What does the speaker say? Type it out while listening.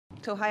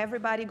So hi,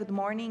 everybody. Good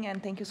morning,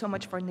 and thank you so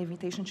much for the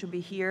invitation to be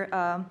here.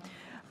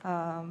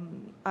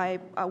 I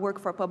work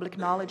for public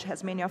knowledge,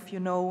 as many of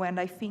you know, and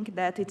I think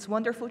that it's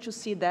wonderful to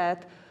see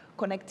that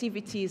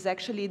connectivity is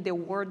actually the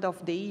word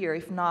of the year,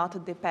 if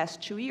not the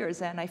past 2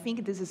 years, and I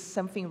think this is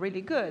something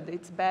really good.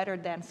 It's better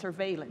than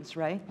surveillance,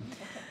 right?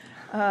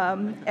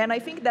 And I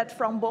think that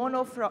from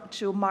Bono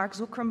to Mark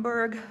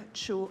Zuckerberg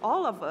to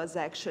all of us,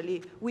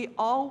 actually, we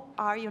all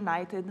are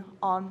united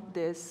on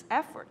this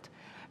effort.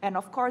 And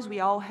of course,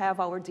 we all have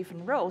our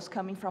different roles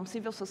coming from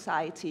civil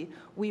society.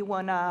 We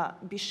want to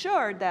be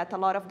sure that a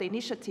lot of the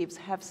initiatives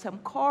have some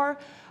core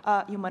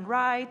human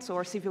rights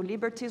or civil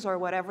liberties or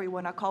whatever you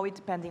want to call it,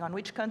 depending on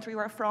which country you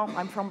are from.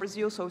 I'm from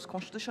Brazil, so it's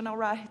constitutional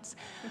rights.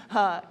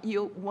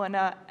 You want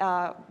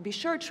to be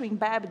sure to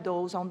embed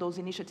those on those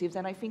initiatives.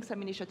 And I think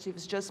some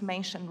initiatives just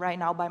mentioned right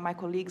now by my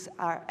colleagues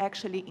are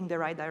actually in the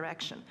right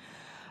direction.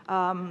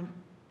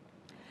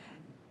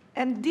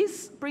 And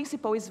this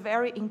principle is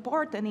very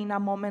important in a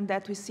moment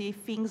that we see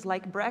things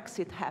like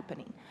Brexit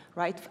happening,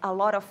 right? A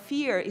lot of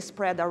fear is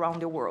spread around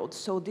the world.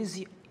 So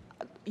this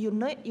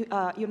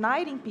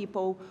uniting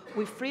people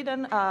with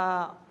freedom,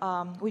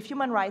 with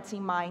human rights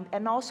in mind,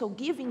 and also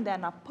giving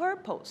them a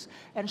purpose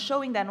and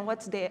showing them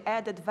what's the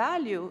added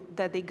value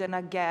that they're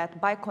gonna get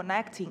by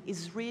connecting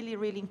is really,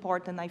 really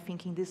important, I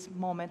think, in this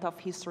moment of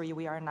history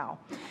we are now.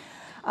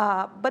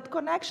 But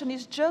connection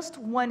is just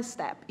one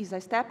step. It's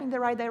a step in the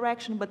right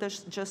direction, but this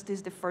just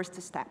is the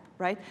first step,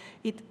 right?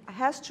 It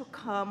has to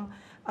come,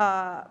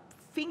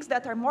 things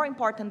that are more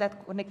important than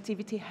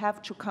connectivity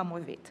have to come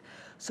with it.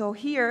 So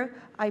here,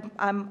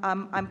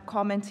 I'm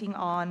commenting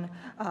on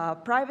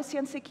privacy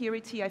and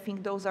security. I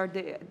think those are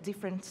the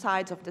different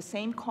sides of the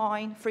same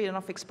coin. Freedom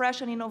of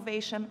expression,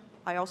 innovation,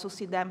 I also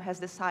see them as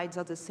the sides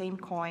of the same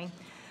coin.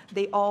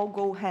 They all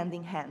go hand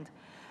in hand.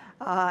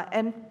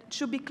 And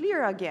to be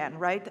clear again,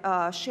 right,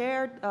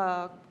 shared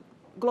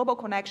global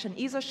connection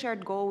is a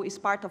shared goal, is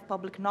part of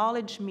public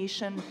knowledge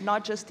mission,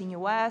 not just in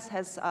US,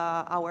 as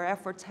our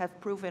efforts have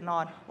proven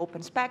on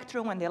Open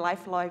Spectrum and the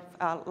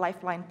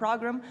Lifeline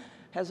program,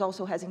 has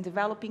in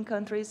developing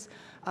countries.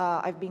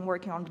 I've been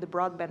working on the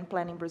broadband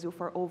plan in Brazil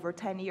for over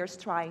 10 years,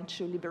 trying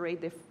to liberate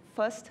the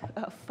first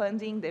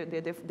funding,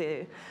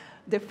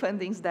 the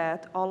fundings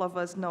that all of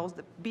us know,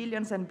 the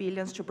billions and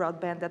billions to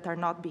broadband that are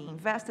not being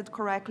invested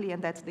correctly,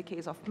 and that's the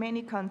case of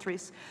many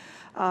countries.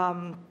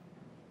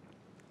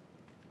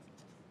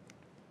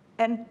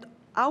 And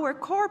our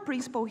core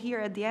principle here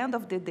at the end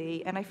of the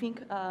day, and I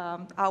think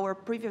our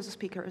previous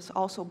speakers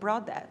also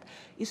brought that,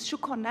 is to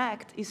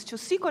connect, is to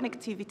see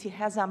connectivity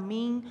as a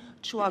mean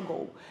to a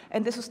goal.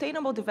 And the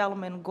Sustainable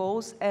Development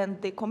Goals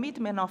and the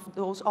commitment of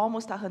those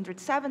almost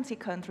 170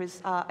 countries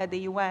at the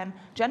UN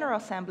General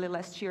Assembly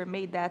last year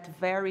made that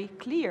very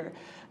clear,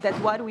 that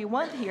what we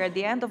want here at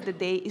the end of the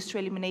day is to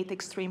eliminate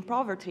extreme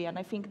poverty. And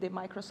I think the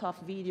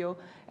Microsoft video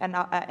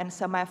and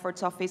some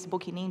efforts of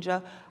Facebook in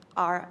India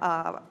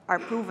are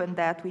proven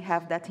that we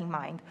have that in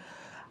mind.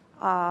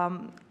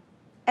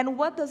 And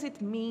what does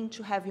it mean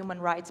to have human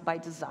rights by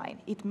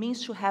design? It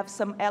means to have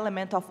some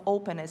element of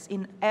openness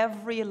in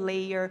every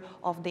layer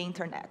of the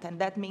internet, and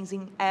that means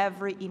in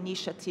every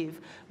initiative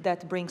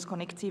that brings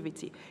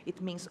connectivity. It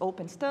means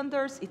open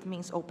standards, it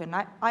means open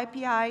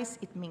APIs,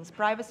 it means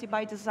privacy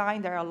by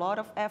design. There are a lot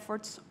of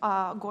efforts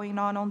going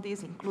on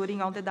this,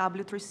 including on the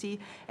W3C.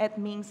 It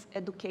means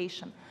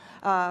education.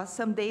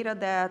 Some data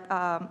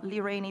that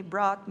Lee Rainey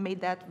brought made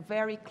that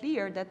very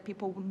clear, that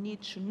people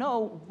need to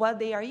know what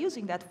they are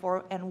using that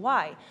for and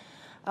why.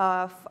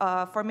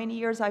 For many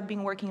years, I've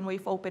been working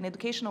with open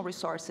educational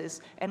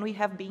resources, and we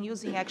have been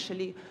using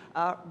actually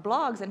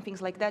blogs and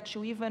things like that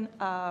to even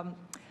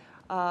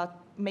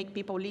make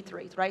people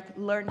literate, right?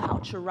 Learn how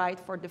to write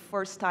for the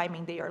first time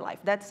in their life.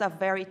 That's a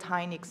very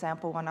tiny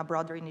example on a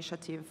broader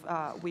initiative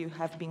we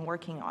have been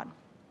working on.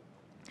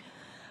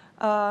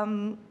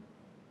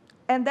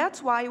 And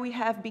that's why we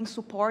have been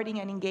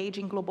supporting and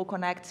engaging Global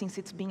Connect since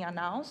it's been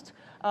announced.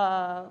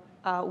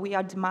 We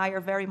admire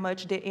very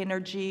much the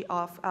energy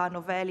of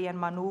Novelli and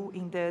Manu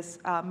in this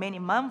many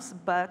months,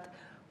 but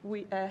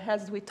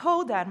as we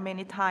told them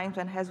many times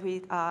and as we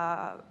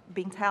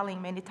been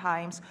telling many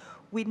times,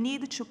 we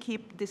need to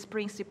keep these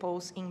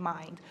principles in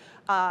mind,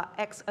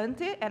 ex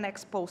ante and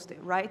ex post,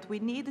 right? We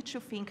need to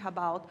think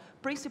about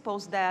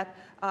principles that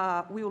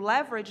will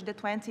leverage the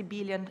 20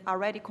 billion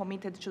already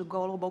committed to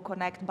Global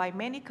Connect by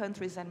many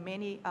countries and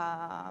many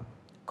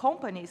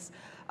companies,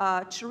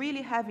 to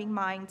really have in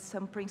mind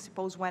some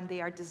principles when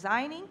they are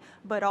designing,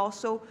 but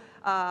also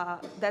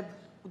that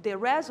the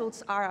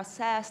results are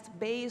assessed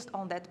based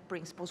on that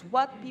principles,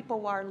 what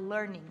people are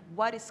learning,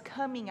 what is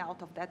coming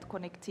out of that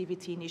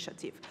connectivity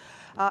initiative.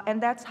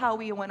 And that's how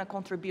we want to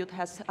contribute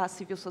as a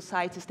civil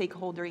society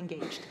stakeholder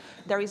engaged.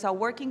 There is a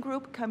working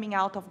group coming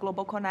out of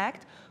Global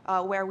Connect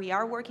where we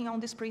are working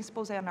on these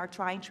principles and are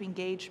trying to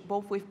engage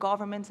both with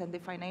governments and the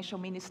financial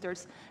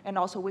ministers and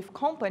also with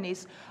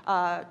companies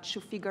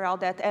to figure out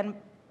that. And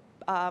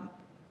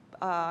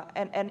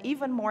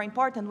even more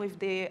important with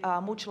the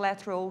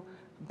multilateral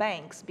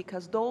banks,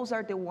 because those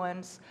are the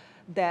ones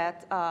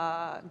that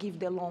give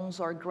the loans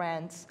or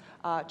grants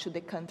to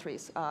the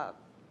countries.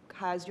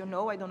 As you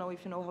know, I don't know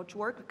if you know how to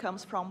work, it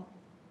comes from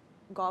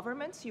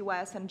governments.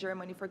 US and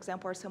Germany, for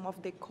example, are some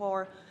of the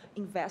core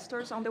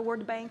investors on the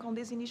World Bank on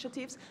these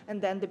initiatives,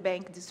 and then the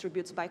bank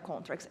distributes by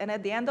contracts. And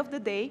at the end of the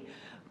day,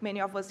 many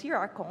of us here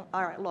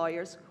are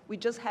lawyers. We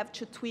just have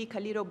to tweak a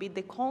little bit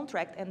the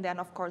contract and then,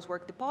 of course,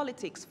 work the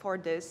politics for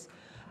this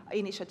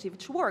initiative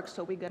to work.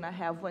 So we're going to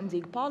have one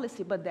big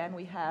policy, but then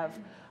we have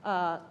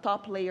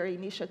top layer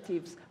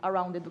initiatives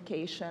around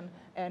education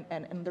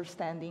and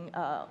understanding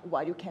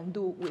what you can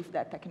do with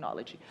that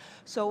technology.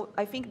 So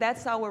I think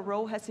that's our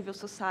role as civil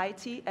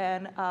society,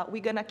 and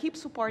we're going to keep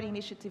supporting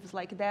initiatives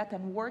like that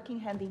and working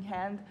hand in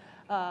hand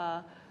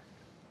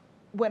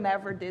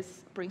whenever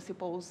these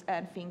principles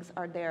and things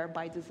are there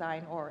by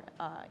design or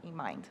in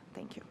mind.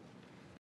 Thank you.